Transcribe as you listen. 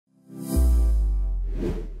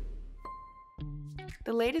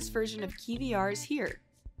The latest version of KeyVR is here.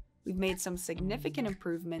 We've made some significant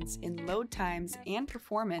improvements in load times and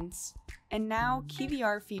performance, and now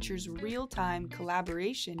KeyVR features real-time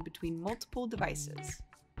collaboration between multiple devices.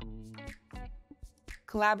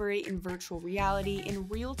 Collaborate in virtual reality in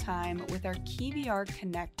real time with our KeyVR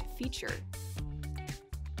Connect feature.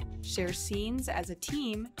 Share scenes as a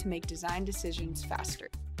team to make design decisions faster.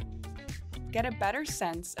 Get a better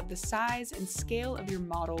sense of the size and scale of your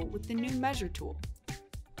model with the new Measure tool.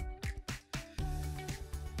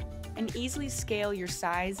 And easily scale your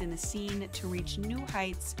size in a scene to reach new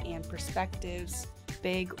heights and perspectives,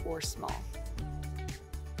 big or small.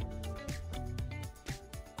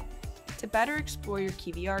 To better explore your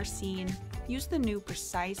KeyVR scene, use the new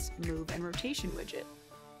Precise Move and Rotation widget.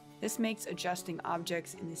 This makes adjusting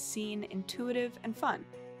objects in the scene intuitive and fun.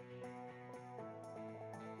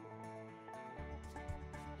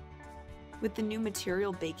 With the new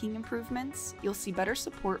material baking improvements, you'll see better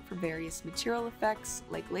support for various material effects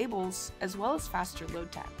like labels, as well as faster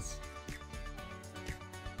load times.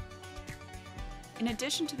 In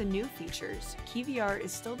addition to the new features, KeyVR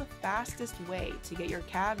is still the fastest way to get your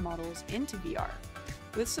CAD models into VR,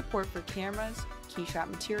 with support for cameras, KeyShot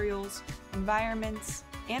materials, environments,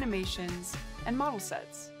 animations, and model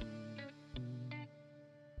sets.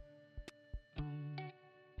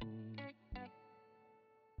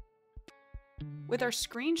 With our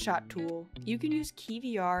screenshot tool, you can use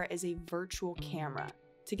KeyVR as a virtual camera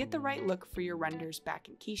to get the right look for your renders back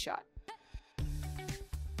in KeyShot.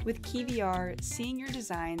 With KeyVR, seeing your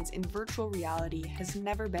designs in virtual reality has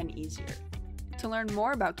never been easier. To learn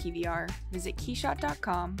more about KeyVR, visit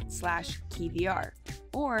keyshot.com/KeyVR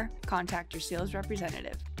or contact your sales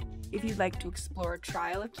representative. If you'd like to explore a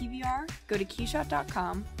trial of KeyVR, go to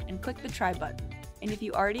keyshot.com and click the Try button. And if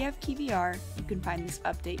you already have KeyVR, you can find this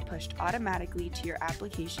update pushed automatically to your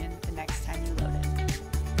application the next time you load it.